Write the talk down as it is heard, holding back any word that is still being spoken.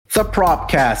The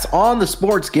Propcast on the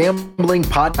Sports Gambling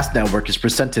Podcast Network is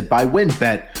presented by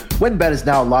WynnBET. WynnBET is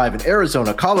now live in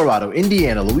Arizona, Colorado,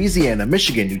 Indiana, Louisiana,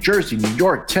 Michigan, New Jersey, New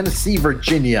York, Tennessee,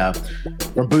 Virginia.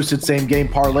 From boosted same-game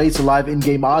parlays to live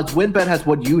in-game odds, WynnBET has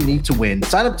what you need to win.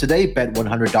 Sign up today, bet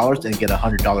 $100 and get a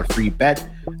 $100 free bet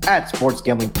at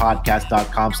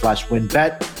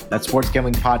sportsgamblingpodcast.com/WynnBET. That's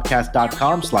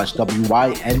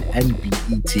sportsgamblingpodcast.com/WYNNBET. And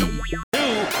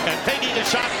taking a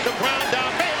shot to ground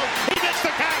down field. He gets the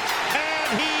catch,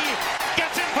 and he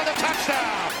gets in for the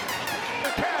touchdown. The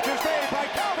catch is made by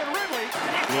Calvin Ridley.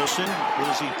 Wilson,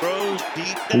 as he throws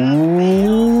deep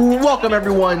down. Welcome,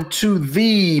 everyone, to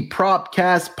the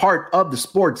Propcast, part of the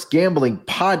Sports Gambling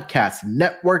Podcast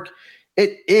Network.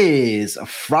 It is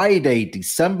Friday,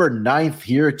 December 9th,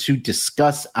 here to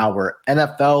discuss our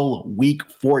NFL Week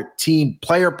 14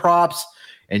 player props.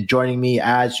 And joining me,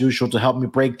 as usual, to help me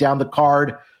break down the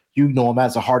card, you know him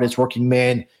as the hardest working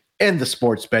man in the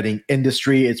sports betting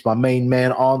industry. It's my main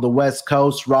man on the West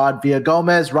Coast, Rod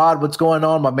Villagomez. Rod, what's going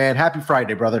on, my man? Happy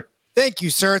Friday, brother. Thank you,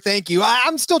 sir. Thank you.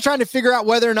 I'm still trying to figure out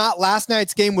whether or not last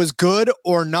night's game was good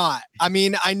or not. I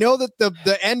mean, I know that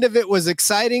the end of it was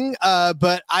exciting,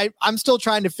 but I'm still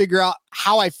trying to figure out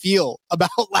how I feel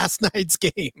about last night's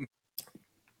game.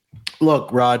 Look,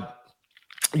 Rod,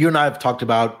 you and I have talked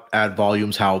about ad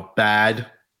volumes how bad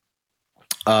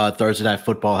Thursday Night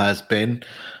Football has been,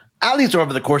 at least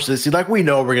over the course of this season. Like, we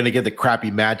know we're going to get the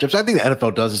crappy matchups. I think the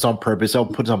NFL does this on purpose. They'll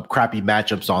put some crappy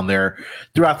matchups on there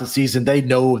throughout the season. They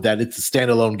know that it's a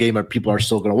standalone game and people are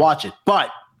still going to watch it. But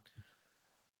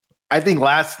I think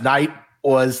last night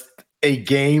was a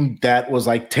game that was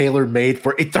like tailor-made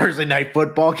for a Thursday Night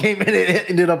Football game, and it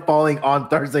ended up falling on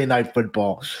Thursday Night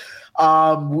Football.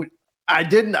 I'll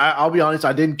be honest,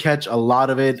 I didn't catch a lot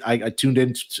of it. I tuned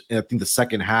in, I think, the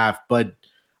second half, but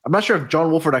I'm not sure if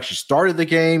John Wolford actually started the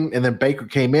game and then Baker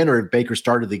came in, or if Baker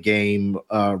started the game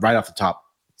right off the top.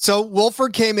 So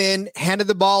Wolford came in, handed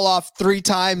the ball off 3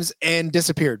 times, and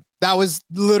disappeared. That was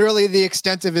literally the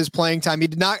extent of his playing time. He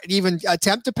did not even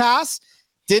attempt to pass,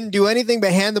 didn't do anything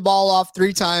but hand the ball off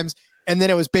 3 times, and then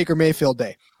it was Baker Mayfield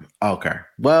day. Okay.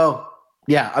 Well,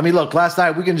 yeah, I mean, look, last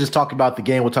night we can just talk about the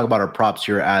game. We'll talk about our props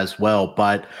here as well.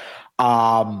 But,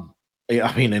 I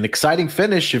mean, an exciting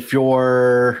finish if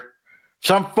you're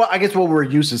I guess what we're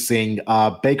used to seeing.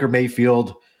 Baker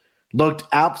Mayfield looked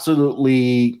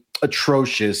absolutely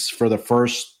atrocious for the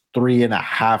first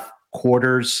 3.5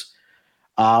 quarters.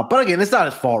 But again, it's not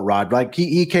his fault, Rod. Like,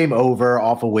 he came over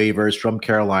off of waivers from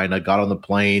Carolina, got on the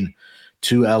plane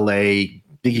to LA. I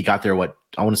think he got there, I want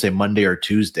to say Monday or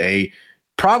Tuesday.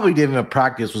 Probably didn't even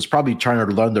practice, was probably trying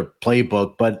to learn their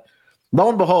playbook. But lo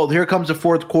and behold, here comes the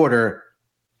fourth quarter.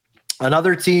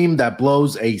 Another team that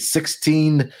blows a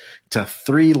 16-3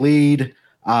 lead.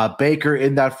 Baker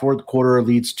in that fourth quarter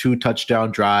leads 2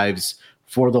 touchdown drives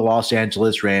for the Los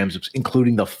Angeles Rams,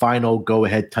 including the final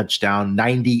go-ahead touchdown,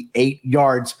 98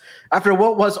 yards. After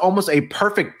what was almost a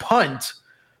perfect punt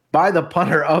by the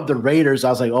punter of the Raiders,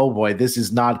 I was like, oh boy, this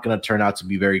is not going to turn out to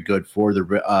be very good for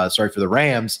the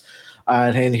Rams.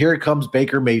 And here comes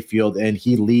Baker Mayfield, and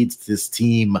he leads this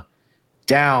team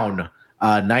down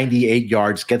 98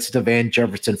 yards, gets to Van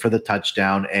Jefferson for the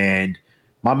touchdown, and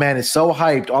my man is so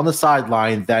hyped on the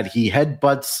sideline that he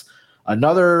headbutts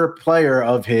another player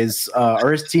of his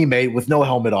or his teammate with no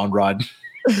helmet on, Rod.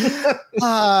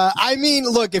 I mean,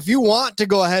 look, if you want to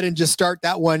go ahead and just start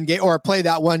that one game or play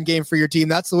that one game for your team,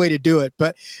 that's the way to do it.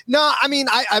 But no, I mean,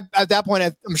 I at that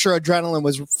point, I'm sure adrenaline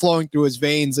was flowing through his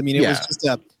veins. I mean, it was just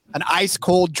an ice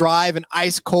cold drive, an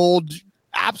ice cold,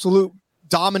 absolute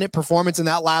dominant performance in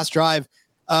that last drive.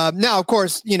 Now, of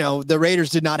course, the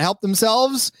Raiders did not help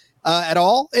themselves at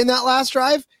all in that last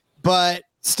drive, but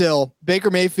still,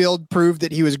 Baker Mayfield proved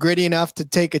that he was gritty enough to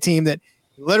take a team that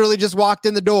literally just walked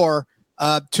in the door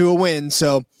to a win.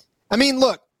 So, I mean,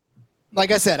 look,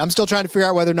 like I said, I'm still trying to figure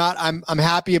out whether or not I'm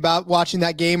happy about watching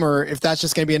that game, or if that's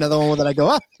just going to be another one that I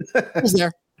go, who's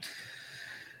there?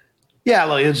 Yeah,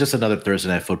 look, it was just another Thursday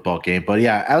Night Football game, but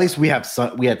yeah, at least we had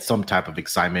some type of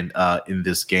excitement in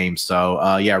this game. So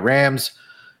Rams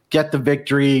get the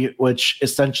victory, which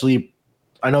essentially,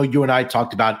 I know you and I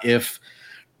talked about if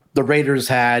the Raiders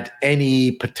had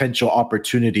any potential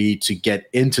opportunity to get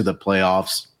into the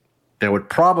playoffs, they would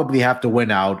probably have to win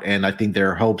out, and I think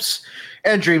their hopes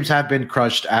and dreams have been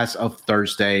crushed as of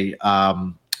Thursday,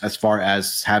 as far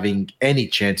as having any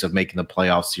chance of making the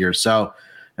playoffs here. So.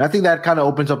 And I think that kind of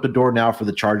opens up the door now for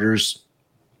the Chargers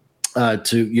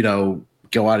to,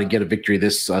 go out and get a victory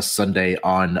this Sunday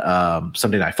on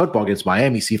Sunday Night Football against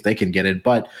Miami, see if they can get in.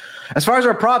 But as far as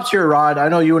our props here, Rod, I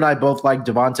know you and I both like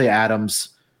Devontae Adams,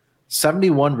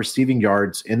 71 receiving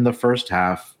yards in the first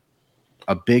half.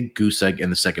 a big goose egg in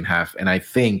the second half, and I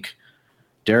think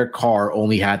Derek Carr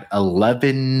only had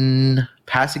 11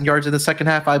 passing yards in the second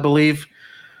half, I believe.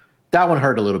 That one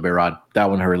hurt a little bit, Rod. That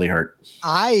one really hurt.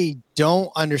 I don't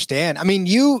understand. I mean,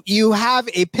 you have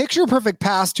a picture-perfect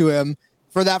pass to him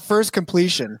for that first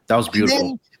completion. That was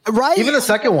beautiful. Then, right? Even the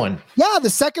second one. Yeah, the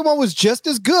second one was just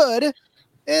as good,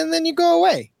 and then you go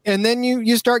away. And then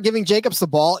you start giving Jacobs the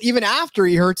ball, even after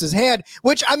he hurts his hand,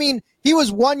 which, I mean, he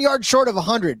was 1 yard short of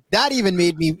 100. That even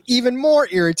made me even more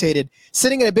irritated,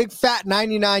 sitting at a big fat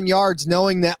 99 yards,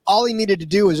 knowing that all he needed to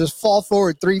do was just fall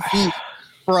forward 3 feet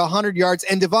for 100 yards.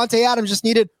 And Davante Adams just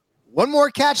needed one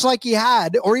more catch like he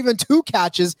had, or even 2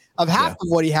 catches of half of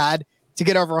what he had to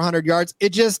get over 100 yards.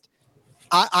 It just,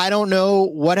 I don't know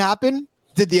what happened.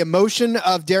 Did the emotion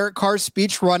of Derek Carr's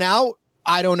speech run out?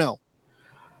 I don't know.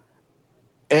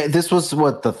 And this was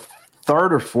the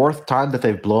third or fourth time that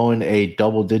they've blown a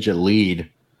double-digit lead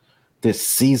this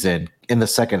season in the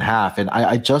second half. And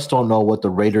I just don't know what the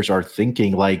Raiders are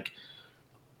thinking. Like,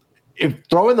 if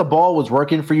throwing the ball was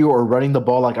working for you or running the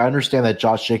ball, like, I understand that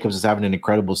Josh Jacobs is having an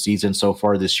incredible season so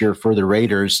far this year for the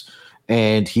Raiders,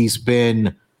 and he's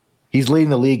leading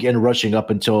the league in rushing up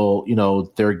until,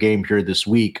 their game here this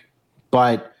week.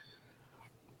 But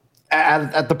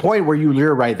at the point where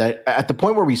you're right, that at the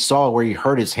point where we saw where he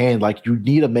hurt his hand, like, you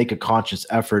need to make a conscious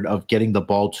effort of getting the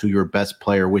ball to your best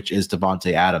player, which is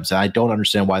Davante Adams. And I don't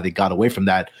understand why they got away from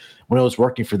that when it was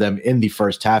working for them in the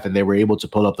first half and they were able to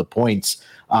put up the points.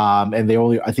 And I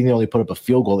think they only put up a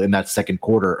field goal in that second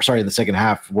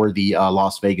half were the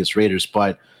Las Vegas Raiders.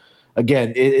 But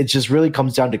again, it just really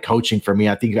comes down to coaching for me.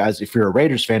 I think if you're a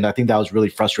Raiders fan, I think that was really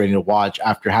frustrating to watch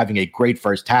after having a great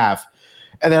first half.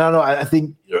 And then I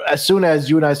think as soon as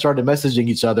you and I started messaging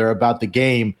each other about the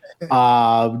game,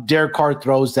 Derek Carr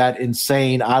throws that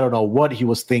insane, I don't know what he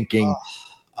was thinking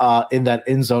in that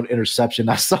end zone interception.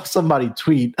 I saw somebody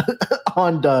tweet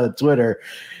on Twitter.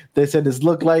 They said this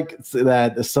looked like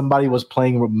that somebody was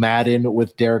playing Madden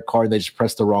with Derek Carr and they just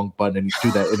pressed the wrong button and he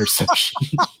threw that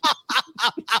interception.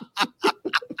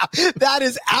 That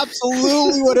is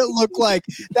absolutely what it looked like.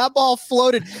 That ball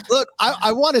floated. Look,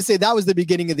 I want to say that was the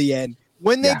beginning of the end.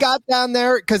 When they got down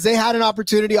there, because they had an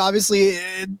opportunity, obviously,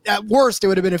 at worst, it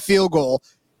would have been a field goal.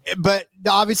 But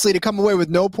obviously, to come away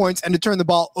with no points and to turn the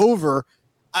ball over,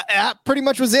 that pretty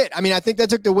much was it. I mean, I think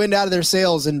that took the wind out of their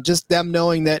sails and just them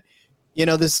knowing that,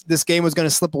 this game was going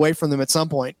to slip away from them at some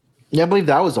point. Yeah, I believe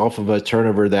that was off of a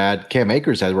turnover that Cam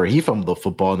Akers had where he fumbled the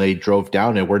football and they drove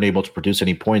down and weren't able to produce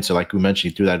any points. So like we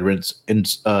mentioned, he threw that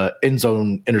end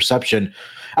zone interception.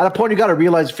 At a point, you got to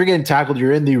realize if you're getting tackled,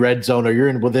 you're in the red zone or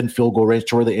you're within field goal range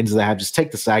toward the ends of the half, just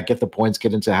take the sack, get the points,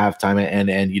 get into halftime and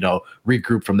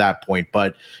regroup from that point.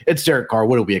 But it's Derek Carr.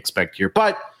 What do we expect here?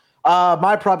 But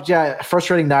my prop,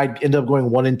 frustrating night, ended up going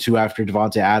 1-2 after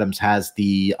Davante Adams has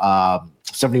the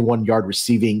 71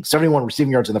 receiving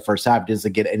yards in the first half.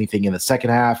 Doesn't get anything in the second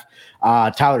half.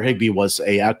 Tyler Higbee was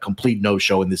a complete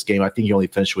no-show in this game. I think he only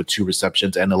finished with 2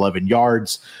 receptions and 11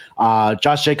 yards.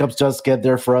 Josh Jacobs does get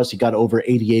there for us. He got over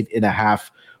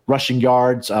 88.5 rushing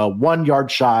yards, 1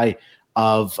 yard shy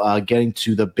of getting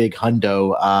to the big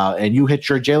hundo. And you hit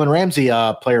your Jalen Ramsey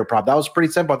player prop. That was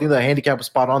pretty simple. I think the handicap was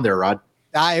spot on there, Rod.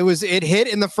 It hit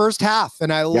in the first half,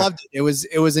 and I loved it.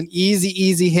 It was an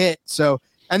easy hit. So,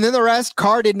 and then the rest,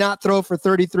 Carr did not throw for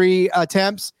 33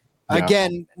 attempts.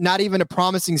 Again, not even a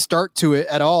promising start to it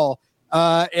at all.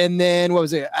 And then what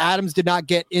was it? Adams did not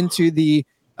get into the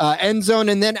end zone.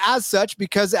 And then as such,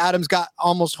 because Adams got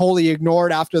almost wholly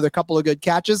ignored after the couple of good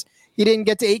catches, he didn't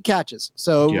get to 8 catches.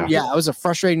 So it was a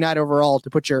frustrating night overall to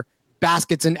put your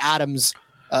baskets in Adams,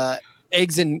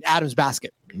 eggs in Adams'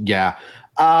 basket. Yeah.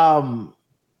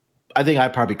 I think I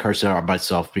probably cursed it out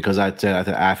myself because I said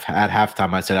at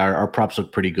halftime, I said our props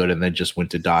look pretty good and then just went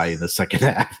to die in the second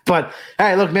half. But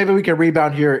hey, look, maybe we can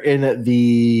rebound here in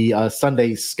the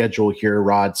Sunday schedule here,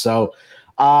 Rod. So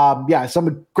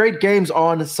some great games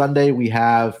on Sunday. We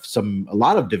have a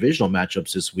lot of divisional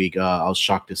matchups this week. I was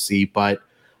shocked to see, but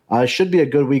it should be a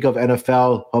good week of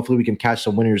NFL. Hopefully we can catch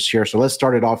some winners here. So let's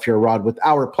start it off here, Rod, with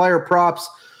our player props.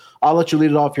 I'll let you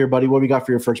lead it off here, buddy. What do we got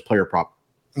for your first player prop?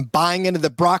 Buying into the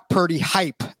Brock Purdy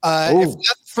hype.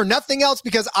 For nothing else,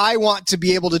 because I want to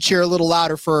be able to cheer a little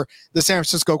louder for the San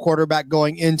Francisco quarterback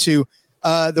going into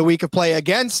the week of play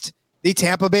against the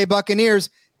Tampa Bay Buccaneers.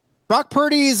 Brock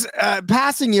Purdy's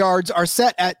passing yards are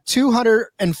set at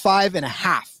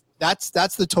 205.5.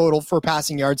 That's the total for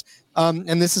passing yards.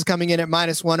 And this is coming in at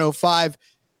 -105.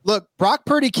 Look, Brock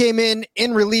Purdy came in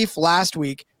relief last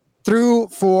week, threw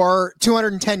for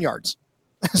 210 yards.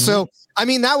 So, I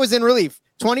mean, that was in relief.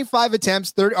 37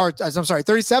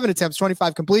 attempts,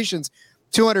 25 completions,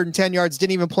 210 yards,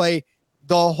 didn't even play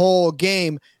the whole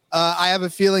game. I have a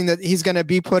feeling that he's going to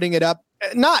be putting it up,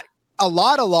 not a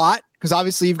lot, because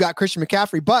obviously you've got Christian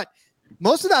McCaffrey, but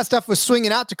most of that stuff was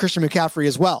swinging out to Christian McCaffrey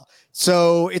as well.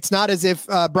 So it's not as if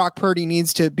Brock Purdy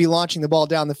needs to be launching the ball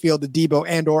down the field to Debo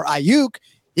and or Ayuk.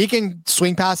 He can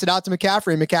swing pass it out to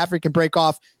McCaffrey, and McCaffrey can break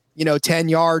off, 10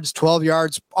 yards, 12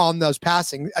 yards on those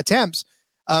passing attempts.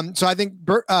 So I think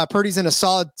Purdy's in a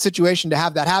solid situation to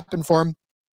have that happen for him.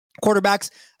 Quarterbacks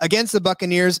against the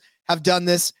Buccaneers have done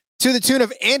this to the tune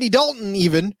of Andy Dalton,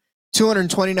 even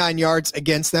 229 yards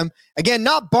against them. Again,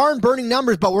 not barn-burning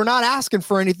numbers, but we're not asking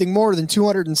for anything more than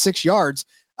 206 yards.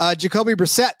 Jacoby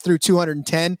Brissett threw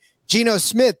 210. Geno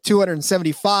Smith,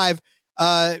 275.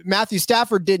 Matthew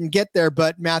Stafford didn't get there,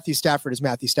 but Matthew Stafford is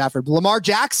Matthew Stafford. Lamar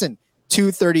Jackson,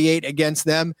 238 against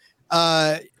them.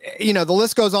 The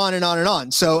list goes on and on and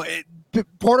on. So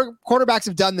quarterbacks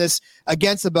have done this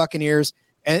against the Buccaneers.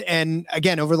 And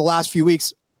again, over the last few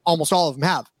weeks, almost all of them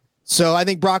have. So I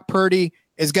think Brock Purdy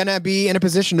is going to be in a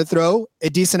position to throw a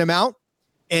decent amount.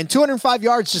 And 205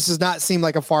 yards just does not seem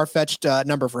like a far-fetched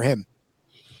number for him.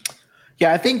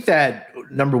 Yeah, I think that,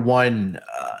 number one,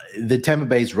 the Tampa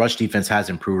Bay's rush defense has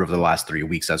improved over the last 3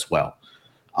 weeks as well.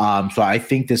 So I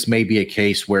think this may be a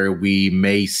case where we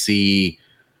may see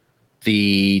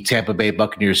the Tampa Bay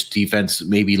Buccaneers defense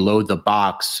maybe load the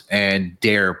box and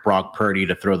dare Brock Purdy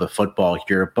to throw the football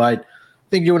here. But I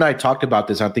think you and I talked about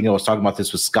this. I think I was talking about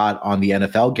this with Scott on the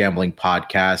NFL Gambling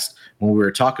podcast when we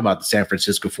were talking about the San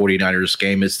Francisco 49ers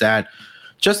game, is that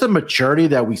just the maturity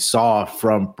that we saw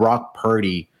from Brock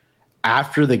Purdy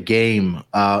after the game,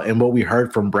 and what we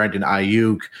heard from Brandon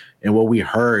Ayuk and what we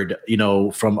heard,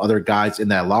 from other guys in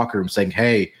that locker room saying,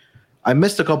 hey, I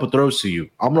missed a couple throws to you.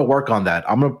 I'm going to work on that.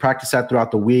 I'm going to practice that throughout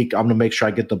the week. I'm going to make sure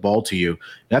I get the ball to you.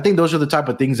 And I think those are the type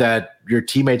of things that your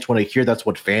teammates want to hear. That's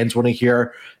what fans want to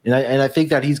hear. And I think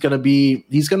that he's going to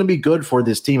be good for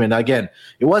this team. And again,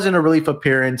 it wasn't a relief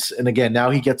appearance. And again, now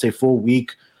he gets a full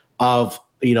week of,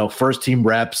 first team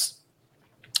reps,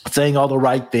 saying all the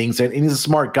right things, and he's a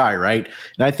smart guy, right?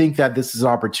 And I think that this is an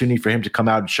opportunity for him to come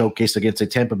out and showcase against a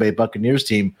Tampa Bay Buccaneers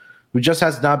team who just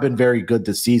has not been very good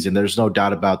this season. There's no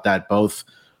doubt about that. Both,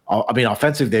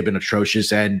 offensive, they've been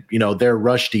atrocious, and their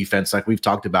rush defense, like we've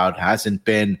talked about, hasn't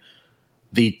been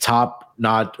the top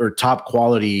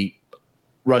quality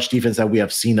rush defense that we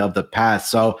have seen of the past.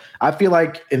 So I feel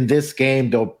like in this game,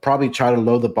 they'll probably try to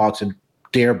load the box and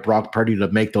dare Brock Purdy to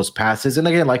make those passes. And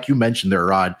again, like you mentioned there,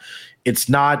 Rod, it's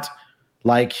not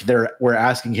like we're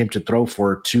asking him to throw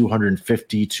for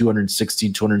 250,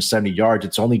 260, 270 yards.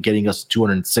 It's only getting us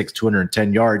 206,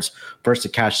 210 yards for us to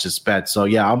cash this bet. So,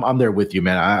 yeah, I'm there with you,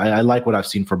 man. I like what I've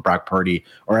seen from Brock Purdy,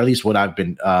 or at least what I've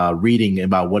been reading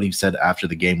about what he said after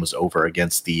the game was over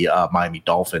against the Miami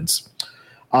Dolphins.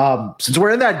 Since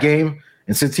we're in that game,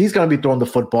 and since he's going to be throwing the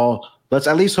football, let's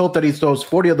at least hope that he throws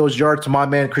 40 of those yards to my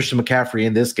man Christian McCaffrey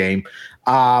in this game.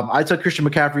 I took Christian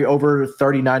McCaffrey over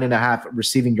 39.5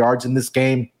 receiving yards in this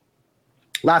game.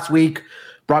 Last week,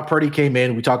 Brock Purdy came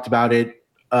in. We talked about it.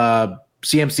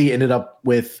 CMC ended up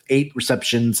with 8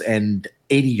 receptions and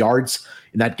 80 yards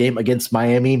in that game against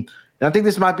Miami. And I think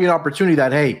this might be an opportunity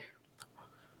that, hey,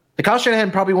 Kyle Shanahan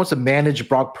probably wants to manage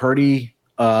Brock Purdy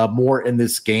more in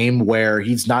this game, where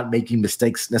he's not making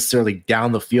mistakes necessarily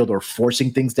down the field or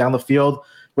forcing things down the field,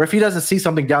 where if he doesn't see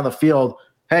something down the field,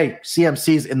 hey,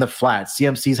 CMC's in the flat.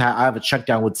 I have a check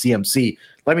down with CMC.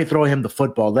 Let me throw him the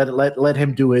football. Let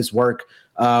him do his work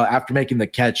after making the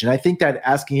catch. And I think that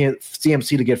asking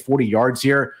CMC to get 40 yards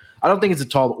here, I don't think it's a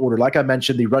tall order. Like I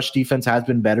mentioned, the rush defense has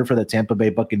been better for the Tampa Bay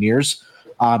Buccaneers.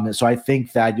 So I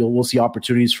think that we'll see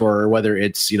opportunities for whether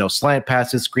it's slant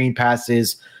passes, screen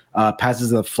passes, passes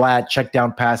in the flat, check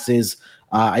down passes.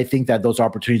 I think that those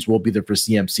opportunities will be there for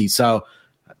CMC. So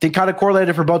I think kind of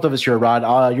correlated for both of us here,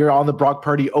 Rod. You're on the Brock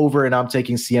Purdy over, and I'm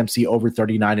taking CMC over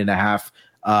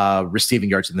 39.5 receiving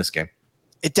yards in this game.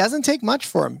 It doesn't take much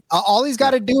for him. All he's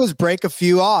got to do is break a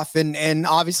few off. And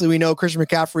obviously we know Christian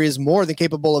McCaffrey is more than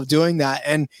capable of doing that.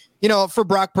 And, for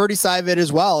Brock Purdy's side of it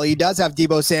as well, he does have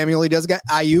Debo Samuel. He does got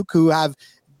Ayuk, who have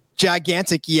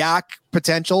gigantic yak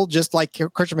potential, just like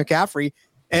Christian McCaffrey.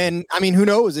 And I mean, who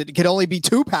knows? It could only be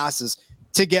 2 passes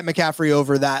to get McCaffrey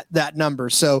over that number.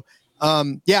 So,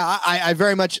 I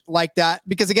very much like that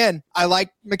because, again, I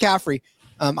like McCaffrey.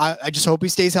 I just hope he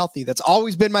stays healthy. That's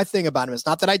always been my thing about him. It's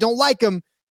not that I don't like him,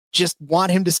 just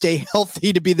want him to stay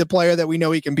healthy to be the player that we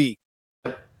know he can be.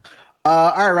 All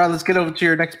right, Rod, let's get over to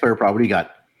your next player prop. What do you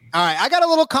got? All right, I got a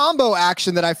little combo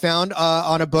action that I found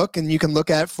on a book, and you can look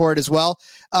at for it as well.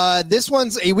 This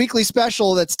one's a weekly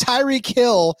special that's Tyreek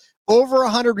Hill over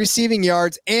 100 receiving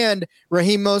yards and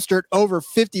Raheem Mostert over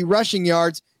 50 rushing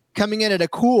yards, coming in at a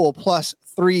cool plus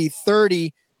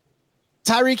 23-30.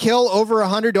 Tyreek Hill over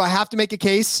 100. Do I have to make a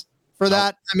case for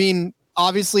that? I mean,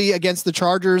 obviously against the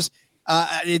Chargers,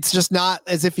 it's just not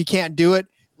as if he can't do it.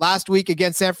 Last week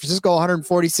against San Francisco,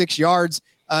 146 yards.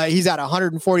 He's at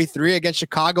 143 against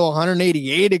Chicago,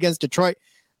 188 against Detroit.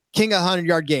 King of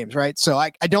 100-yard games, right? So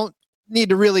I don't need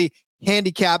to really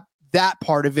handicap that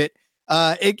part of it,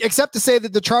 except to say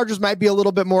that the Chargers might be a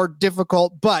little bit more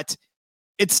difficult, but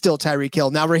it's still Tyreek Hill.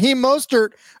 Now, Raheem Mostert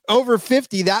over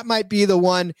 50, that might be the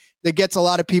one that gets a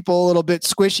lot of people a little bit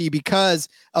squishy because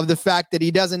of the fact that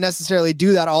he doesn't necessarily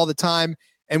do that all the time.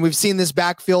 And we've seen this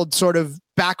backfield sort of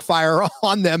backfire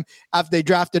on them after they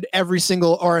drafted every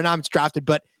single, or not drafted,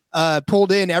 but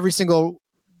pulled in every single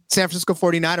San Francisco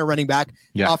 49er running back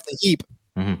off the heap.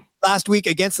 Mm-hmm. Last week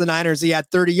against the Niners, he had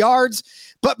 30 yards,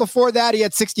 but before that, he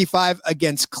had 65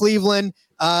 against Cleveland.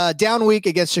 Down week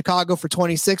against Chicago for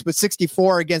 26, but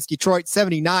 64 against Detroit,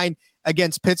 79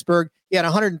 against Pittsburgh. He had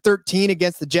 113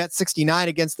 against the Jets, 69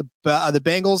 against the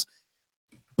Bengals.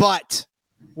 But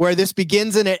where this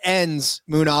begins and it ends,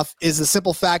 Munaf, is the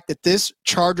simple fact that this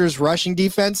Chargers rushing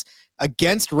defense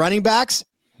against running backs,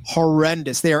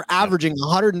 horrendous. They are averaging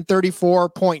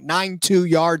 134.92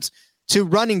 yards to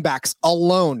running backs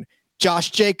alone. Josh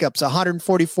Jacobs,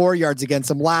 144 yards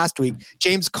against him last week.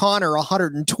 James Conner,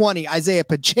 120. Isaiah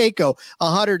Pacheco,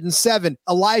 107.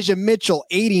 Elijah Mitchell,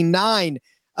 89.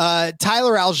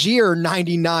 Tyler Algier,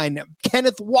 99.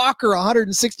 Kenneth Walker,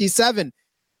 167.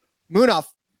 Munaf,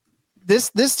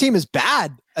 this team is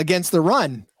bad against the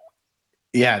run.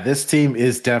 Yeah, this team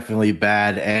is definitely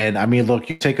bad. And I mean, look,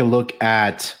 you take a look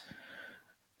at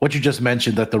what you just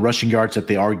mentioned, that the rushing yards that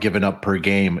they are giving up per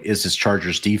game is this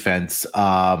Chargers defense.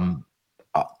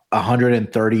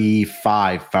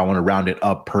 135, if I want to round it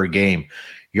up, per game.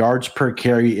 Yards per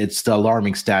carry, it's the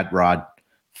alarming stat, Rod.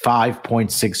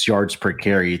 5.6 yards per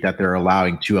carry that they're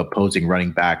allowing to opposing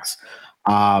running backs.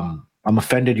 I'm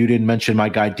offended you didn't mention my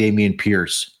guy Dameon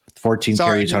Pierce. 14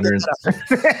 carries, 100.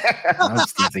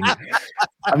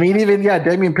 I mean, even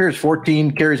Dameon Pierce,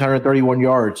 14 carries, 131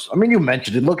 yards. I mean, you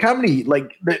mentioned it. Look how many,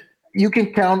 you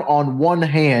can count on one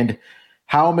hand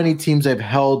how many teams have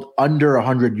held under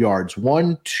 100 yards.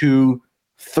 1, 2,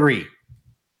 3.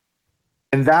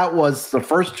 And that was the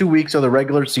first 2 weeks of the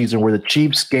regular season where the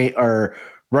Chiefs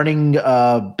running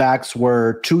backs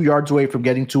were 2 yards away from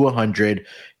getting to 100,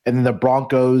 and then the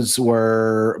Broncos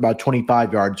were about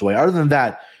 25 yards away. Other than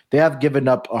that, they have given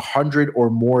up 100 or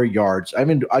more yards. I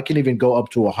mean, I can even go up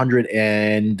to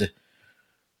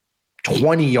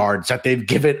 120 yards that they've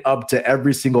given up to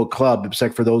every single club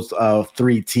except for those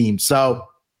three teams. So,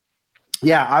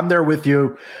 yeah, I'm there with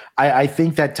you. I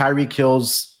think that Tyreek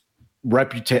Hill's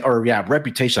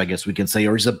reputation, I guess we can say,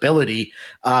 or his ability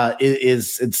we're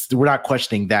not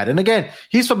questioning that. And again,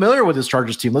 he's familiar with his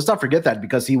Chargers team. Let's not forget that,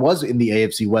 because he was in the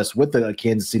AFC West with the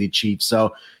Kansas City Chiefs.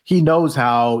 So he knows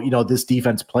how, this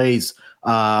defense plays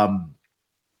for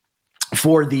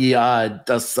the I'm about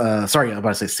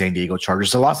to say San Diego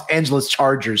Chargers, the Los Angeles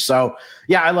Chargers. So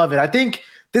yeah, I love it. I think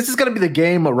this is going to be the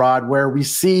game, Rod, where we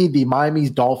see the Miami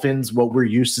Dolphins, what we're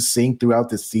used to seeing throughout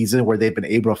this season, where they've been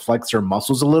able to flex their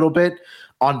muscles a little bit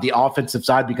on the offensive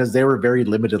side, because they were very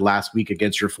limited last week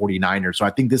against your 49ers. So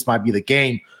I think this might be the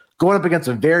game going up against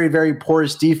a very, very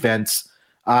porous defense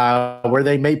where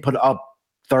they may put up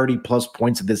 30-plus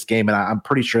points in this game. And I'm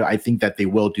pretty sure I think that they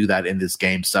will do that in this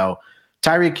game. So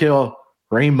Tyreek Hill,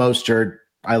 Raheem Mostert,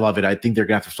 I love it. I think they're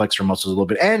going to have to flex their muscles a little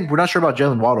bit. And we're not sure about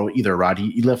Jalen Waddle either, Rod.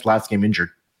 He left last game injured.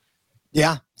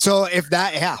 Yeah. So if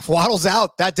Waddle's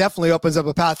out, that definitely opens up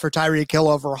a path for Tyreek Hill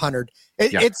over 100.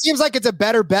 It seems like it's a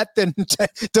better bet than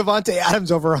Devontae Adams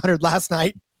over 100 last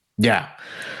night. Yeah.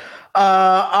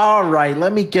 All right.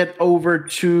 Let me get over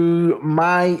to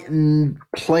my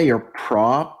player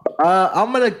prop.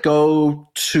 I'm going to go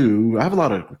to – I have a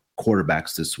lot of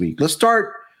quarterbacks this week. Let's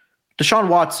start Deshaun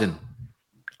Watson.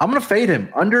 I'm going to fade him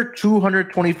under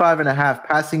 225.5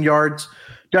 passing yards.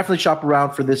 Definitely shop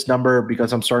around for this number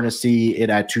because I'm starting to see it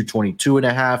at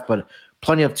 222.5, but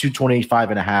plenty of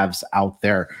 225.5s out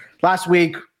there. Last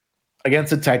week against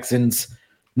the Texans,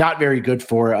 not very good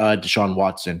for Deshaun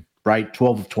Watson, right?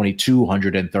 12 of 22,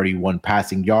 131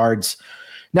 passing yards.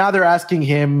 Now they're asking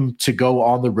him to go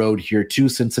on the road here to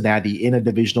Cincinnati in a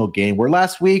divisional game where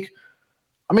last week,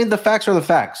 I mean, the facts are the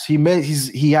facts.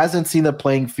 He hasn't seen the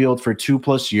playing field for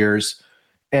 2+ years,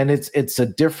 and it's a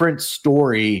different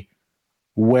story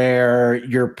where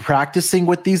you're practicing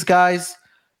with these guys,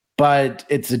 but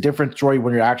it's a different story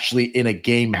when you're actually in a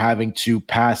game having to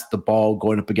pass the ball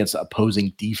going up against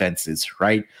opposing defenses,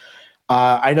 right?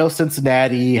 I know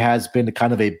Cincinnati has been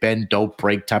kind of a bend, don't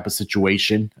break type of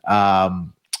situation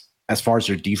as far as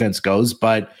their defense goes,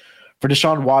 but for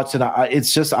Deshaun Watson,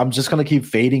 I'm just going to keep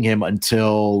fading him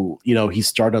until, he's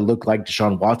starting to look like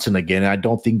Deshaun Watson again. And I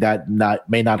don't think that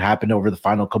may not happen over the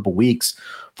final couple weeks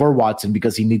for Watson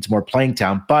because he needs more playing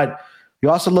time. But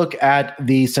you also look at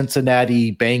the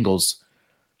Cincinnati Bengals.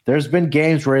 There's been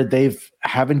games where they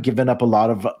haven't given up a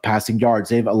lot of passing yards.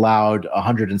 They've allowed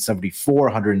 174,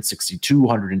 162,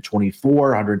 124,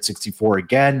 164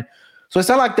 again. So it's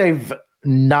not like they've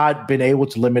not been able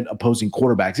to limit opposing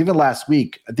quarterbacks. Even last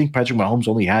week, I think Patrick Mahomes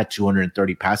only had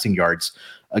 230 passing yards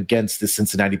against the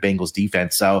Cincinnati Bengals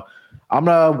defense. So I'm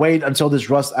going to wait until this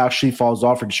rust actually falls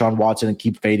off for Deshaun Watson and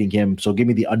keep fading him. So give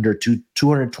me the under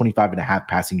 225 and a half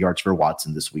passing yards for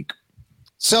Watson this week.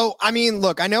 So, I mean,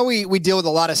 look, I know we deal with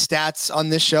a lot of stats on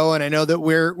this show, and I know that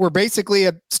we're basically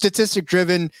a statistic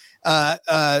driven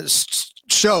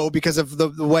show because of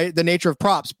the nature of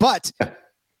props, but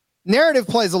narrative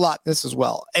plays a lot in this as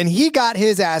well. And he got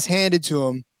his ass handed to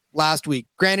him last week.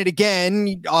 Granted,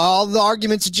 again, all the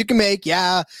arguments that you can make,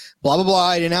 blah, blah,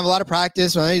 blah. He didn't have a lot of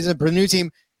practice. He's a new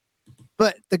team.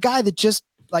 But the guy that just,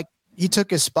 he took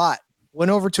his spot, went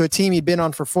over to a team he'd been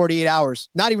on for 48 hours,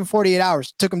 not even 48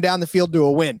 hours, took him down the field to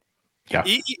a win. Yeah.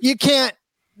 You can't,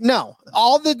 no.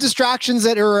 All the distractions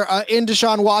that are in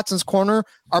Deshaun Watson's corner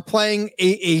are playing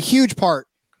a huge part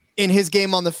in his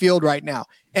game on the field right now.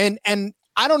 And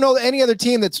I don't know any other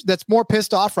team that's more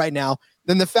pissed off right now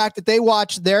than the fact that they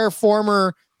watch their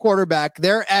former quarterback,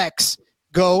 their ex,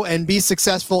 go and be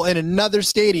successful in another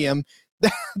stadium.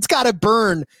 It's got to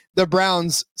burn the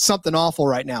Browns something awful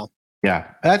right now. Yeah,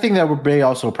 and I think that we may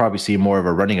also probably see more of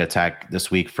a running attack this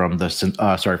week from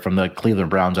the Cleveland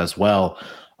Browns as well,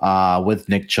 with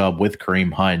Nick Chubb, with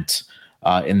Kareem Hunt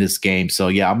in this game. So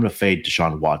yeah, I'm going to fade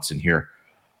Deshaun Watson here.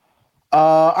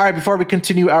 All right, before we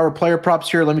continue our player props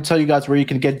here, let me tell you guys where you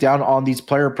can get down on these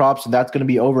player props, and that's going to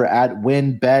be over at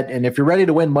WynnBET. And if you're ready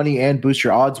to win money and boost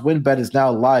your odds, WynnBET is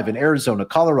now live in Arizona,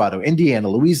 Colorado, Indiana,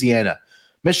 Louisiana,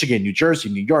 Michigan, New Jersey,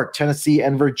 New York, Tennessee,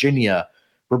 and Virginia.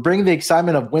 We're bringing the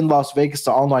excitement of Wynn Las Vegas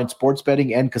to online sports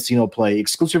betting and casino play.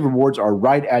 Exclusive rewards are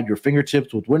right at your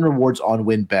fingertips with Wynn Rewards on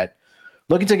WynnBET.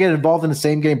 Looking to get involved in the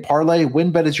same game parlay?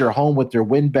 WynnBET is your home with their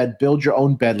WynnBET Build Your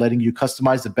Own Bet, letting you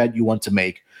customize the bet you want to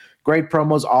make. Great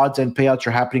promos, odds, and payouts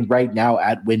are happening right now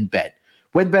at WynnBET.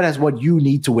 WynnBET has what you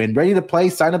need to win. Ready to play?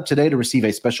 Sign up today to receive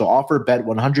a special offer. Bet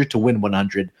 100 to win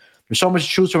 100. There's so much to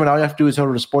choose from, and all you have to do is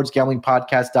go to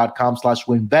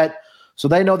sportsgamblingpodcast.com/WynnBET. So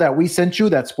they know that we sent you.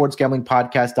 That's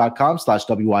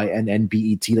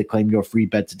sportsgamblingpodcast.com/WynnBET to claim your free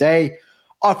bet today.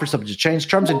 Offer subject to change.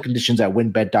 Terms and conditions at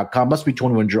wynnbet.com. Must be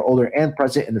 21 years or older and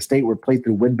present in the state where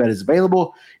playthrough WynnBET is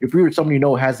available. If you or someone you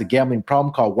know has a gambling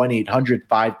problem, call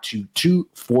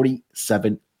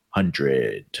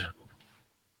 1-800-522-4700.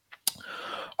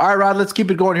 All right, Rod, let's keep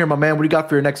it going here, my man. What do you got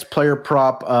for your next player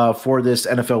prop for this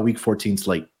NFL Week 14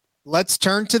 slate? Let's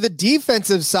turn to the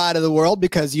defensive side of the world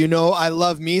because I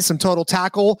love me some total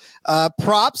tackle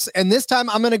props. And this time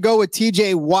I'm going to go with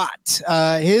TJ Watt.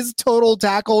 His total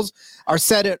tackles are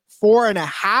set at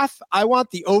 4.5. I want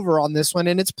the over on this one,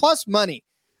 and it's plus money,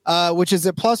 which is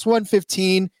at plus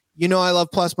 115. I love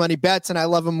plus money bets, and I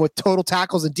love them with total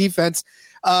tackles and defense.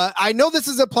 I know this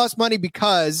is a plus money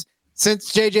because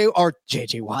since TJ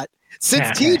Watt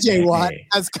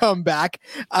has come back,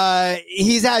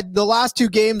 he's had the last two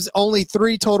games only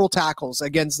 3 total tackles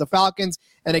against the Falcons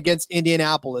and against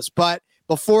Indianapolis. But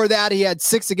before that, he had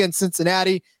 6 against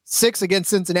Cincinnati, 6 against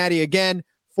Cincinnati again,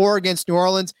 4 against New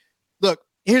Orleans. Look,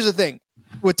 here's the thing.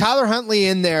 With Tyler Huntley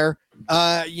in there,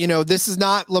 this is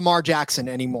not Lamar Jackson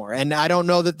anymore. And I don't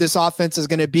know that this offense is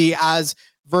going to be as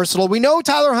versatile. We know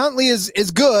Tyler Huntley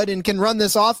is good and can run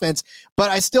this offense,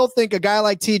 but I still think a guy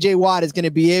like TJ Watt is going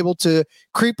to be able to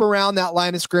creep around that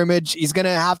line of scrimmage. He's going to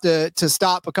have to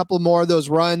stop a couple more of those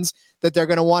runs that they're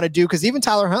going to want to do because even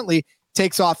Tyler Huntley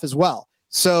takes off as well.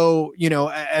 So,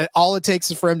 all it takes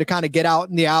is for him to kind of get out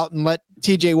in the out and let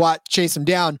TJ Watt chase him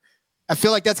down. I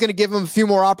feel like that's going to give him a few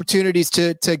more opportunities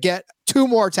to get 2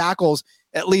 more tackles,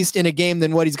 at least in a game,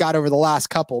 than what he's got over the last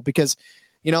couple. Because,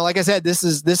 like I said, this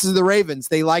is the Ravens.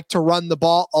 They like to run the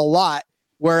ball a lot,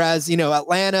 whereas,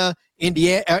 Atlanta,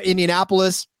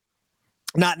 Indianapolis,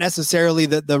 not necessarily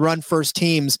the run first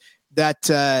teams that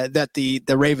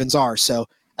the Ravens are. So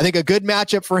I think a good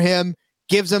matchup for him,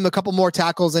 gives him a couple more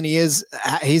tackles than he's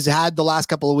had the last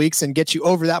couple of weeks, and get you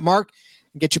over that mark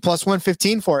and get you plus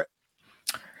 115 for it.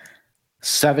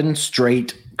 7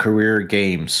 straight career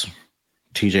games,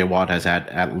 TJ Watt has had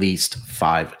at least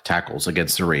 5 tackles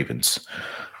against the Ravens.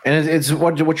 And it's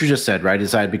what you just said, right?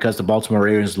 Is that because the Baltimore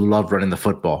Ravens love running the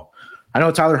football. I know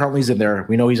Tyler Huntley's in there.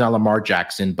 We know he's not Lamar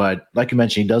Jackson, but like you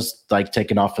mentioned, he does like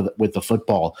taking off with the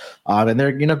football. And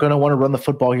they're, going to want to run the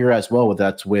football here as well. Whether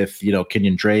that's with,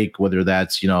 Kenyon Drake, whether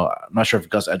that's, I'm not sure if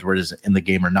Gus Edwards is in the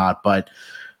game or not, but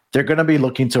they're going to be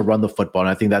looking to run the football. And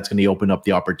I think that's going to open up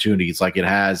the opportunities like it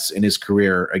has in his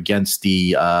career against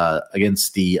the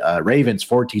Ravens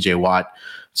for TJ Watt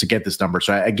to get this number.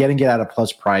 So getting it at a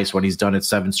plus price when he's done it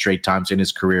 7 straight times in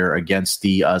his career against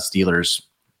the Steelers.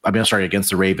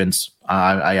 Against the Ravens.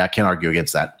 I can't argue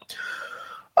against that.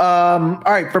 All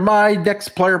right, for my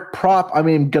next player prop,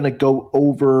 I'm going to go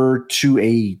over to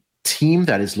a team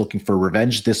that is looking for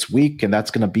revenge this week, and that's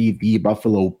going to be the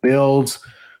Buffalo Bills.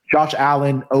 Josh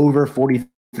Allen over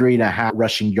 43.5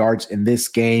 rushing yards in this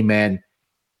game, and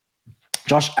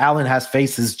Josh Allen has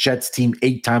faced his Jets team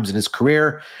 8 times in his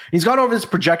career. He's gone over his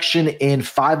projection in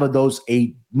 5 of those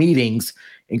 8 meetings,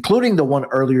 including the one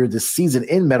earlier this season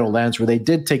in Meadowlands where they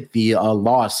did take the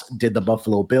loss, did the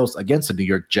Buffalo Bills against the New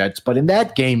York Jets. But in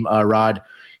that game, Rod,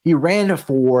 he ran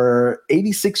for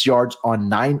 86 yards on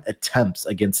 9 attempts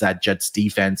against that Jets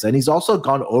defense. And he's also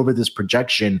gone over this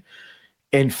projection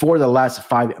in 4 of the last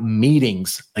 5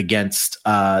 meetings against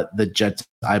the Jets,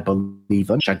 I believe.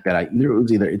 Let me check that out.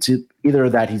 It's either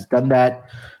that he's done that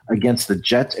against the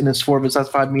Jets in his 4 of his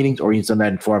last 5 meetings, or he's done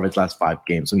that in 4 of his last 5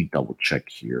 games. Let me double check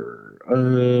here.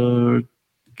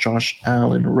 Josh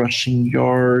Allen rushing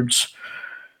yards.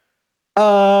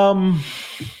 Yeah,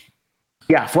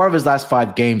 4 of his last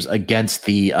 5 games against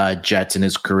the Jets in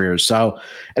his career. So,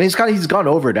 and he's gone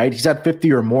over it, right? He's had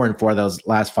 50 or more in 4 of those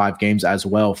last 5 games as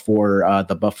well for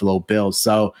the Buffalo Bills.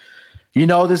 So,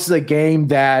 this is a game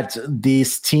that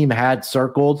this team had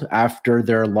circled after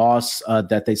their loss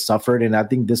that they suffered. And I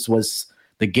think this was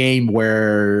the game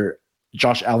where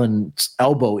Josh Allen's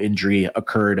elbow injury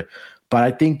occurred. But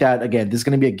I think that, again, this is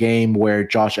going to be a game where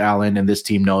Josh Allen and this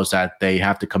team knows that they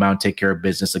have to come out and take care of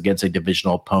business against a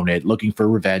divisional opponent, looking for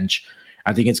revenge.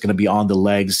 I think it's going to be on the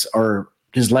legs, or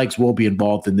his legs will be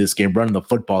involved in this game, running the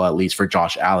football at least for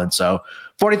Josh Allen. So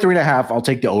 43.5, I'll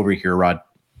take the over here, Rod.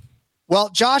 Well,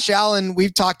 Josh Allen,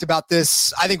 we've talked about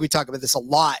this. I think we talk about this a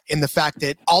lot, in the fact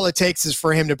that all it takes is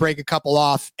for him to break a couple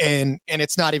off, and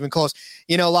it's not even close.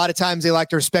 A lot of times they like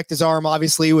to respect his arm,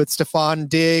 obviously, with Stephon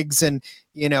Diggs and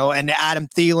Adam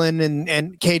Thielen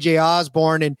and KJ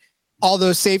Osborne, and all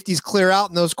those safeties clear out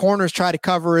and those corners try to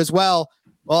cover as well.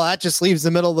 Well, that just leaves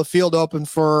the middle of the field open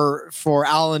for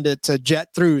Allen to jet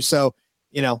through. So,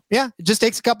 it just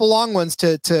takes a couple long ones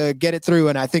to get it through,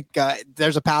 and I think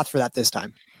there's a path for that this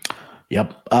time.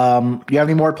 Yep. You have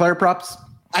any more player props?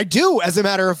 I do, as a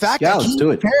matter of fact. Yeah, let's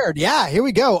do it. Prepared. Yeah, here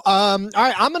we go. All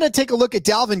right, I'm going to take a look at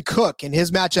Dalvin Cook and his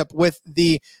matchup with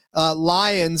the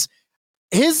Lions.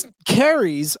 His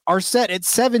carries are set at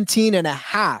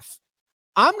 17.5.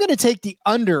 I'm going to take the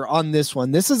under on this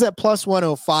one. This is at plus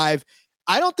 105.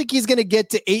 I don't think he's going to get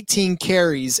to 18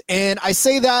 carries. And I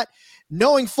say that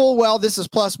knowing full well this is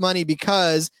plus money,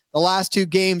 because the last 2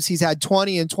 games he's had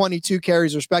 20 and 22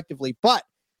 carries respectively. But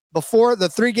before the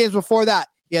 3 games before that,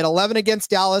 he had 11 against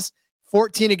Dallas,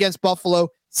 14 against Buffalo,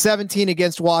 17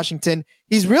 against Washington.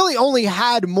 He's really only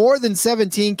had more than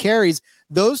 17 carries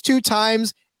those 2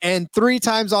 times, and 3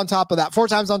 times on top of that, 4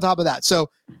 times on top of that. So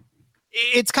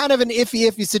it's kind of an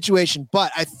iffy situation.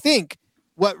 But I think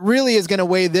what really is going to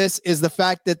weigh this is the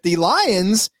fact that the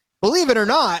Lions, believe it or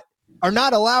not, are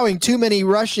not allowing too many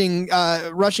rushing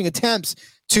attempts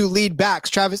to lead backs.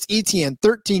 Travis Etienne,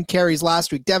 13 carries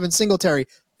last week. Devin Singletary,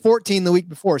 14 the week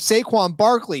before. Saquon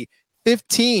Barkley,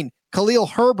 15. Khalil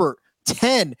Herbert,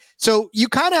 10. So you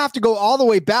kind of have to go all the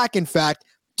way back, in fact,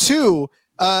 to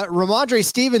Ramondre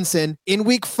Stevenson in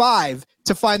week 5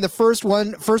 to find the first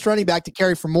running back to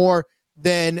carry for more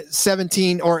than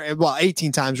 17 or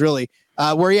 18 times, really,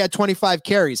 where he had 25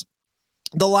 carries.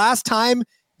 The last time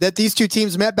that these 2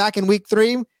 teams met, back in week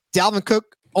 3, Dalvin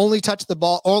Cook only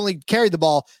carried the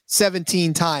ball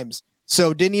 17 times.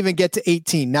 So didn't even get to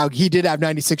 18. Now, he did have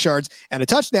 96 yards and a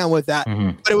touchdown with that,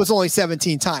 but it was only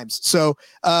 17 times. So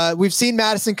we've seen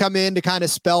Madison come in to kind of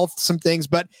spell some things.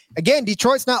 But again,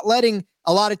 Detroit's not letting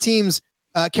a lot of teams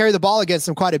carry the ball against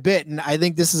them quite a bit. And I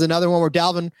think this is another one where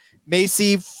Dalvin may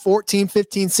see 14,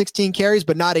 15, 16 carries,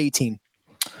 but not 18.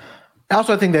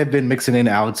 Also, I think they've been mixing in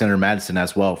Alexander Madison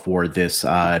as well for this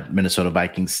Minnesota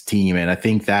Vikings team. And I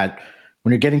think that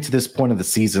when you're getting to this point of the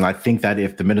season, I think that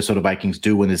if the Minnesota Vikings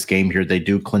do win this game here, they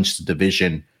do clinch the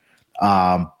division.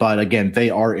 But again,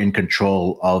 they are in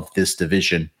control of this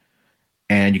division.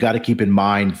 And you got to keep in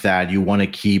mind that you want to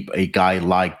keep a guy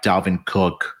like Dalvin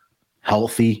Cook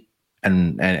healthy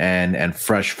and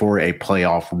fresh for a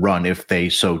playoff run if they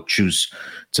so choose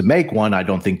to make one. I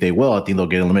don't think they will. I think they'll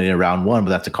get eliminated in round one, but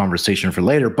that's a conversation for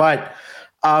later. But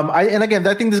I think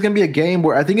there's going to be a game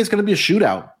where I think it's going to be a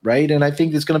shootout, right? And I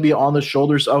think it's going to be on the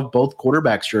shoulders of both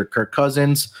quarterbacks here, Kirk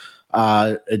Cousins,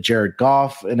 Jared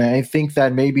Goff. And I think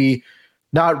that maybe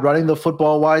not running the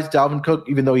football wise, Dalvin Cook,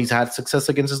 even though he's had success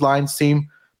against his Lions team,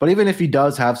 but even if he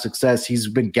does have success, he's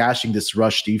been gashing this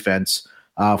rush defense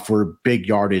for big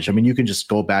yardage. I mean, you can just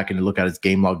go back and look at his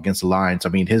game log against the Lions. I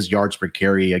mean, his yards per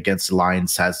carry against the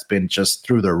Lions has been just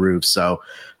through the roof. So,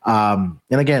 and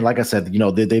again, like I said,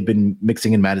 they've been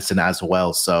mixing in Madison as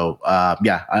well. So,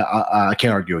 I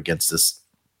can't argue against this.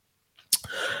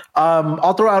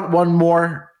 I'll throw out one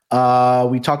more.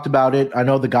 We talked about it. I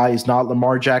know the guy is not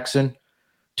Lamar Jackson.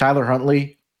 Tyler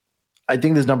Huntley. I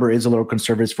think this number is a little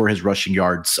conservative for his rushing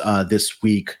yards this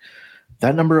week.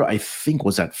 That number, I think,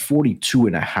 was at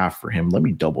 42.5 for him. Let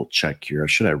me double check here. I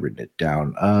should have written it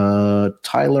down.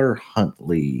 Tyler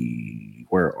Huntley,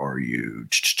 where are you?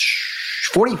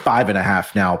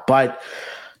 45.5 now. But,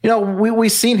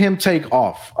 we've seen him take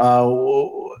off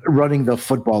running the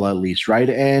football at least, right?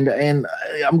 And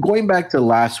I'm going back to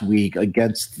last week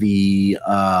against the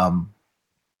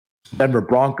Denver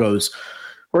Broncos,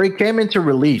 where he came into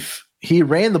relief. He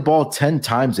ran the ball 10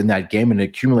 times in that game and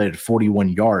accumulated 41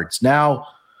 yards. Now,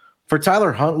 for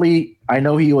Tyler Huntley, I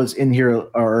know he was in here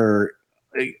or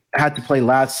had to play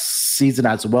last season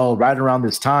as well, right around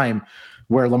this time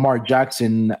where Lamar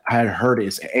Jackson had hurt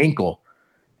his ankle.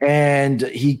 And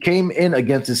he came in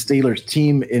against the Steelers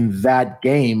team in that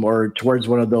game or towards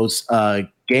one of those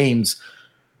games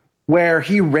where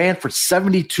he ran for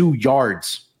 72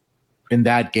 yards in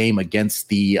that game against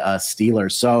the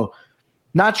Steelers. So,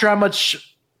 not sure how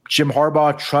much Jim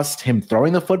Harbaugh trusts him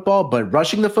throwing the football, but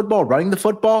rushing the football, running the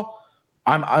football,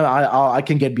 I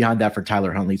can get behind that for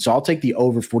Tyler Huntley. So I'll take the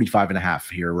over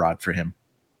 45.5 here, Rod, for him.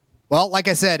 Well, like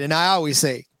I said, and I always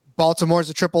say, Baltimore's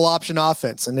a triple option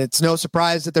offense, and it's no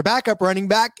surprise that their backup running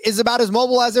back is about as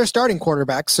mobile as their starting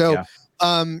quarterback. So,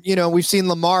 we've seen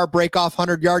Lamar break off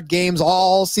 100-yard games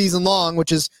all season long,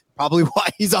 which is probably why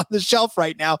he's on the shelf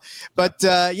right now. But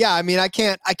I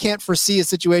can't foresee a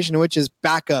situation in which his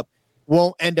backup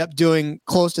won't end up doing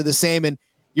close to the same. And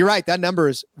you're right, that number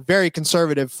is very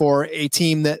conservative for a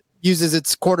team that uses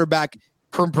its quarterback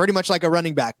pretty much like a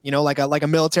running back, like a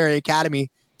military academy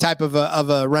type of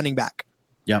a running back.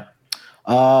 Yep.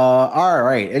 All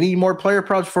right. Any more player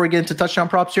props before we get into touchdown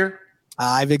props here?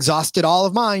 I've exhausted all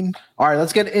of mine. All right,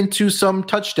 let's get into some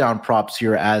touchdown props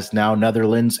here as now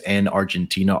Netherlands and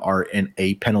Argentina are in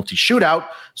a penalty shootout.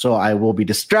 So I will be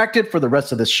distracted for the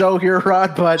rest of the show here,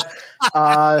 Rod, but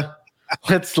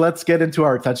let's get into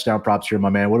our touchdown props here,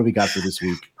 my man. What do we got for this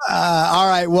week? All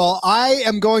right. Well, I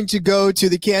am going to go to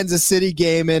the Kansas City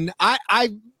game, and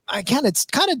again, it's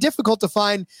kind of difficult to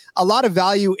find a lot of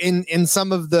value in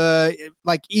some of the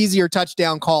easier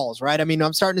touchdown calls, right? I mean,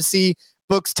 I'm starting to see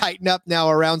books tighten up now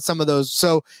around some of those.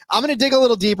 So I'm going to dig a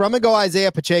little deeper. I'm going to go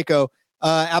Isaiah Pacheco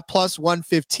at plus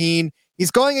 115.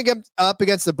 He's going up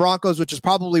against the Broncos, which is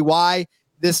probably why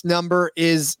this number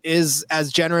is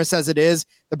as generous as it is.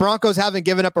 The Broncos haven't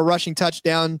given up a rushing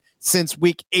touchdown since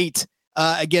week 8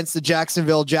 against the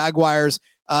Jacksonville Jaguars.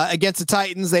 Against the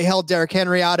Titans, they held Derrick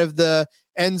Henry out of the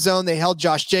end zone. They held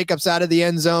Josh Jacobs out of the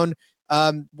end zone.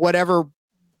 Whatever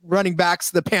running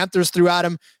backs the Panthers threw at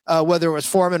him, whether it was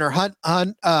Foreman or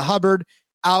Hubbard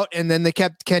out, and then they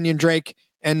kept Kenyon Drake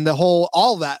and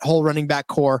all that whole running back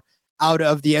core out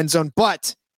of the end zone.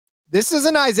 But this is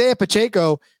an Isaiah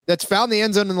Pacheco that's found the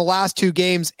end zone in the last 2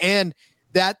 games, and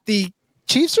that the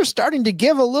Chiefs are starting to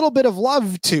give a little bit of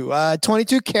love to.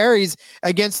 22 carries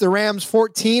against the Rams,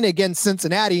 14 against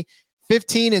Cincinnati,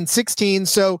 15 and 16.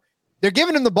 So they're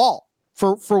giving him the ball.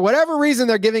 For whatever reason,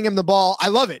 they're giving him the ball. I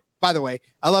love it. By the way,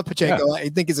 I love Pacheco. Yeah. I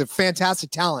think he's a fantastic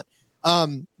talent.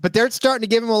 But they're starting to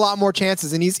give him a lot more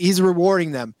chances, and he's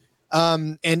rewarding them.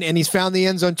 And he's found the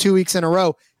end zone 2 weeks in a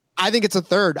row. I think it's a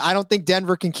third. I don't think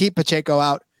Denver can keep Pacheco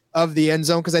out of the end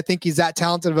zone because I think he's that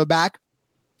talented of a back,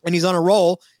 and he's on a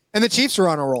roll, and the Chiefs are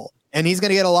on a roll, and he's going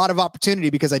to get a lot of opportunity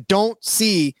because I don't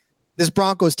see this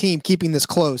Broncos team keeping this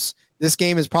close. This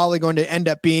game is probably going to end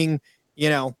up being,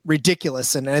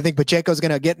 ridiculous. And I think Pacheco is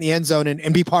going to get in the end zone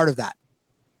and be part of that.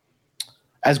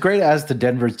 As great as the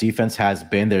Denver's defense has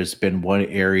been, there's been one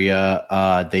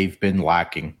area they've been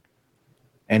lacking,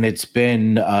 and it's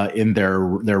been in their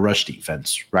rush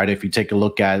defense, right? If you take a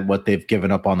look at what they've given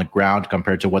up on the ground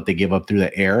compared to what they give up through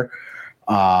the air,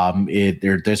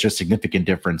 there's a significant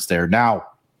difference there. Now,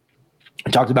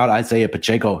 I talked about Isaiah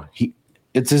Pacheco.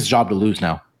 It's his job to lose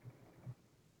now,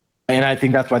 and I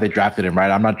think that's why they drafted him,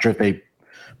 right? I'm not sure if they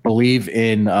believe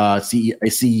in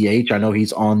CEH. I know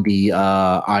he's on the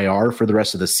IR for the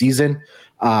rest of the season,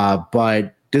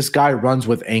 but this guy runs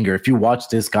with anger. If you watch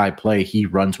this guy play, he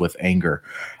runs with anger.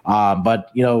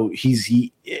 But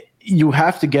you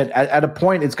have to get at a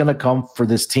point. It's going to come for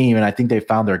this team, and I think they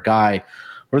found their guy,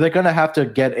 where they're going to have to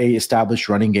get a established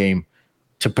running game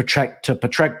to protect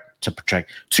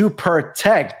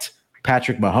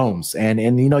Patrick Mahomes.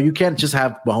 And you can't just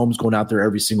have Mahomes going out there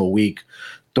every single week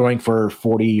throwing for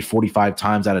 40, 45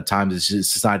 times at a time. It's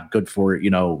just not good for,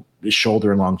 his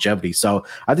shoulder and longevity. So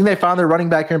I think they found their running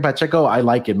back here in Pacheco. I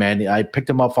like it, man. I picked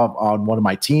him up on one of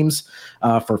my teams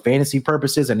for fantasy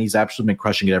purposes, and he's absolutely been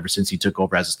crushing it ever since he took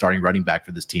over as a starting running back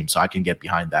for this team. So I can get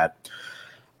behind that.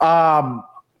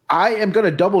 I am going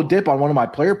to double dip on one of my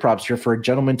player props here for a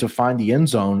gentleman to find the end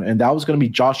zone, and that was going to be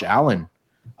Josh Allen.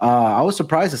 I was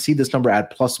surprised to see this number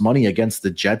at plus money against the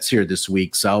Jets here this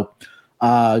week. So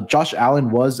Josh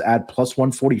Allen was at plus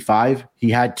 145.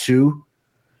 He had 2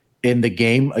 in the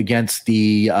game against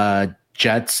the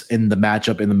Jets in the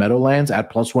matchup in the Meadowlands at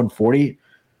plus 140.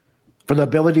 For the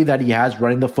ability that he has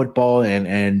running the football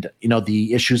and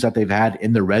the issues that they've had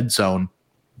in the red zone,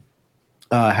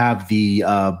 have the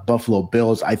Buffalo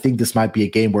Bills. I think this might be a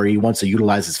game where he wants to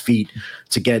utilize his feet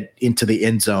to get into the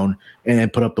end zone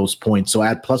and put up those points. So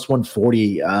at plus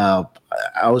 140, I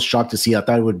was shocked to see. I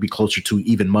thought it would be closer to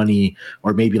even money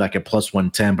or maybe like a plus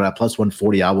 110. But at plus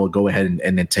 140, I will go ahead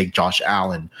and then take Josh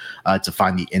Allen to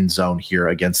find the end zone here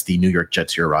against the New York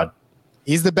Jets here, Rod.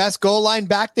 He's the best goal line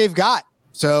back they've got.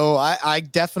 So I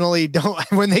definitely don't.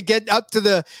 When they get up to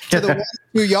the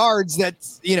 2 yards,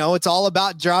 that's it's all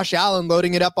about Josh Allen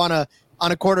loading it up on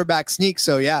a quarterback sneak.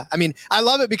 So yeah, I mean I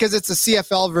love it because it's a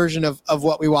CFL version of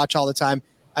what we watch all the time.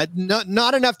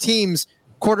 Not enough teams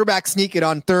quarterback sneak it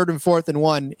on 3rd and 4th and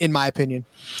 1, in my opinion.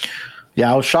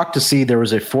 Yeah, I was shocked to see there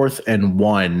was a 4th and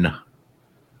 1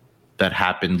 that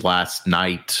happened last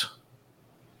night.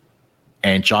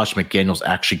 And Josh McDaniels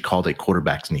actually called a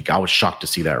quarterback sneak. I was shocked to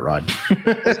see that, Rod.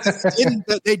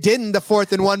 They didn't the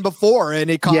 4th and 1 before,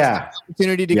 and it caused an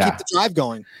opportunity to keep the drive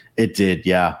going. It did,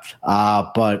 yeah.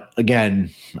 But again,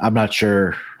 I'm not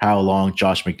sure how long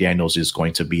Josh McDaniels is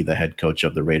going to be the head coach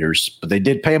of the Raiders. But they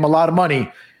did pay him a lot of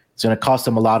money. It's going to cost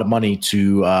them a lot of money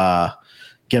to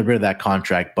get rid of that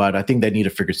contract. But I think they need to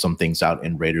figure some things out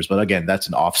in Raiders. But again, that's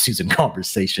an off-season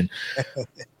conversation.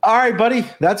 All right, buddy.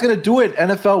 That's going to do it.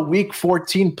 NFL Week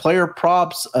 14 player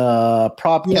props,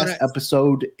 propcast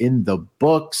episode in the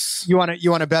books. You want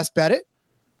to best bet it?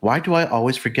 Why do I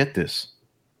always forget this?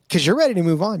 Because you're ready to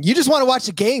move on. You just want to watch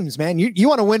the games, man. You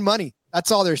want to win money.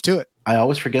 That's all there's to it. I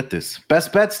always forget this.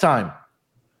 Best bets time.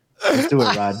 Let's do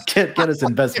it, Rod. Get us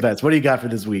in best bets. What do you got for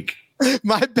this week?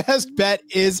 My best bet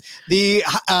is the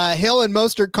Hill and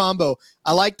Mostert combo.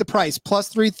 I like the price. Plus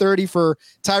 330 for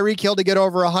Tyreek Hill to get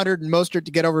over 100 and Mostert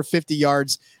to get over 50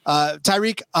 yards.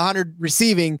 Tyreek 100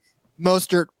 receiving,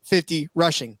 Mostert 50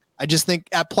 rushing. I just think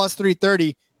at plus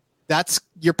 330,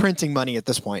 you're printing money at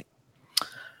this point.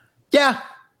 Yeah,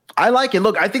 I like it.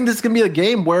 Look, I think this is going to be a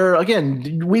game where,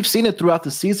 again, we've seen it throughout the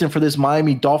season for this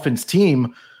Miami Dolphins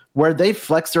team where they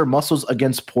flex their muscles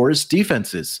against porous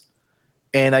defenses.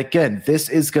 And again, this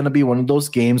is going to be one of those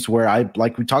games where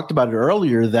like we talked about it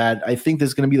earlier, that I think this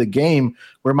is going to be the game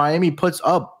where Miami puts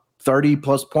up 30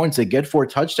 plus points. They get 4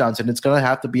 touchdowns, and it's going to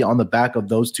have to be on the back of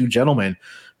those 2 gentlemen.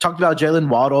 Talked about Jalen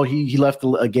Waddle. He left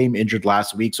a game injured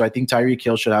last week, so I think Tyreek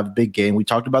Hill should have a big game. We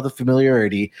talked about the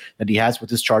familiarity that he has with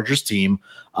his Chargers team,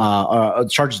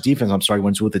 Chargers defense, when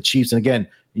it's with the Chiefs. And again,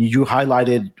 you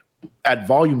highlighted at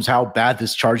volumes how bad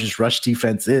this Chargers rush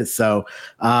defense is. So,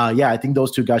 I think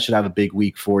those 2 guys should have a big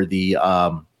week for the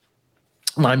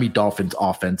Miami Dolphins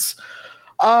offense.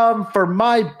 For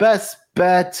my best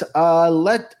bet,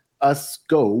 let us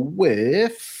go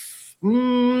with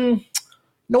you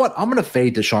know what? I'm going to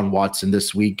fade Deshaun Watson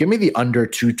this week. Give me the under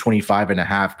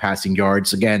 225.5 passing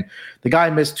yards. Again, the guy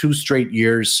missed 2 straight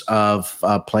years of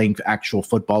playing actual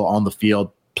football on the field.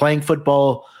 Playing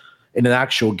football in an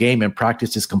actual game and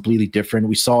practice is completely different.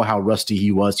 We saw how rusty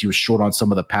he was. He was short on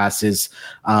some of the passes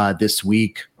last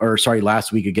week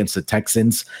against the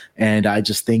Texans. And I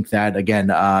just think that, again,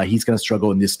 he's going to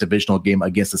struggle in this divisional game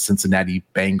against the Cincinnati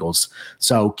Bengals.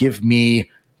 So give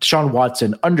me Deshaun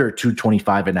Watson under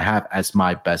 225.5 as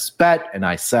my best bet. And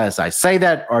as I say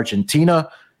that, Argentina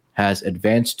has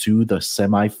advanced to the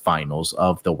semifinals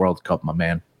of the World Cup, my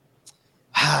man.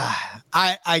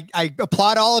 I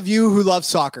applaud all of you who love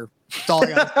soccer. That's all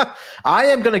I got. I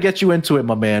am going to get you into it,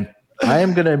 my man. I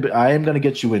am going to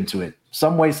get you into it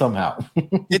some way, somehow.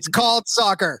 It's called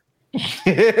soccer.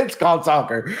 It's called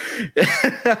soccer.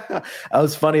 That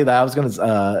was funny that I was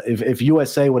gonna if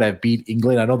USA would have beat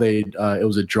England, I know it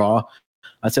was a draw.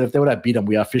 I said if they would have beat them,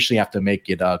 we officially have to make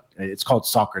it it's called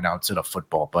soccer now instead of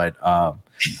football. But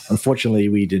unfortunately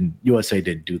USA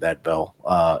didn't do that, Bill,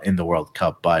 in the World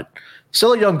Cup. But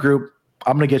still a young group.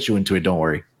 I'm gonna get you into it, don't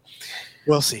worry.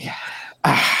 We'll see.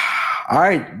 All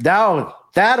right, now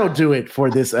that'll do it for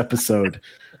this episode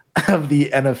of the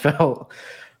NFL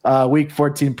Week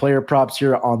 14 player props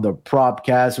here on the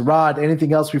Propcast. Rod,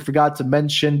 anything else we forgot to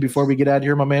mention before we get out of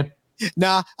here, my man?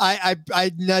 Nah,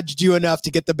 I nudged you enough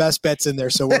to get the best bets in there,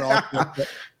 so we're all good.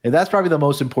 And that's probably the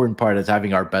most important part, is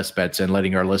having our best bets and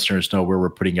letting our listeners know where we're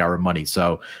putting our money.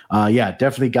 So, yeah,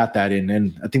 definitely got that in.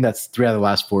 And I think that's 3 out of the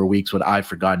last 4 weeks what I've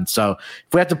forgotten. So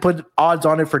if we have to put odds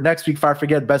on it for next week, if I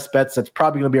forget best bets, that's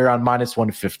probably going to be around minus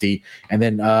 150. And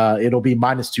then it'll be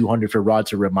minus 200 for Rod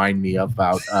to remind me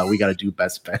about we got to do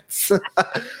best bets. All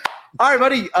right,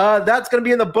 buddy. That's going to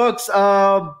be in the books.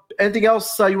 Anything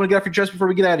else you want to get off your chest before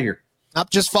we get out of here?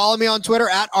 Just follow me on Twitter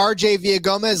at RJ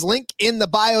Villagomez. Link in the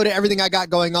bio to everything I got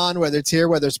going on, whether it's here,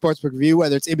 whether it's Sportsbook Review,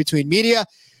 whether it's In Between Media,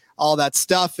 all that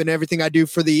stuff, and everything I do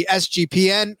for the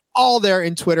SGPN, all there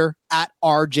in Twitter at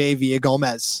RJ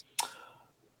Villagomez.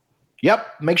 Yep.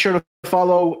 Make sure to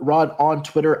follow Rod on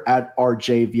Twitter at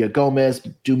RJ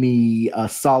Villagomez. Do me a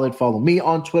solid. Follow me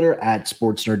on Twitter at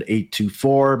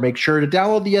SportsNerd824. Make sure to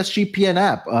download the SGPN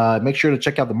app. Make sure to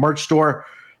check out the merch store.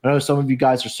 I know some of you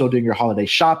guys are still doing your holiday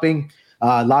shopping.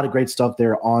 A lot of great stuff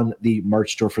there on the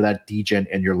merch store for that DGen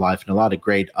in your life, and a lot of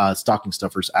great stocking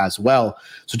stuffers as well.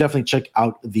 So definitely check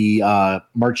out the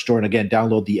merch store. And again,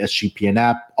 download the SGPN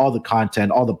app, all the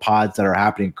content, all the pods that are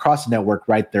happening across the network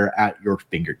right there at your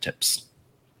fingertips.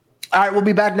 All right, we'll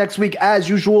be back next week as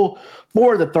usual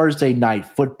for the Thursday night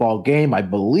football game. I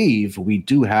believe we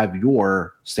do have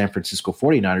your San Francisco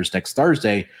 49ers next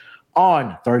Thursday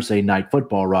on Thursday Night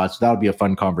Football, Rod. So that'll be a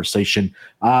fun conversation.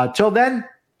 Till then,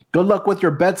 good luck with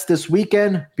your bets this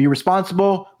weekend. Be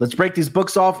responsible. Let's break these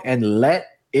books off and let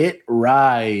it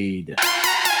ride.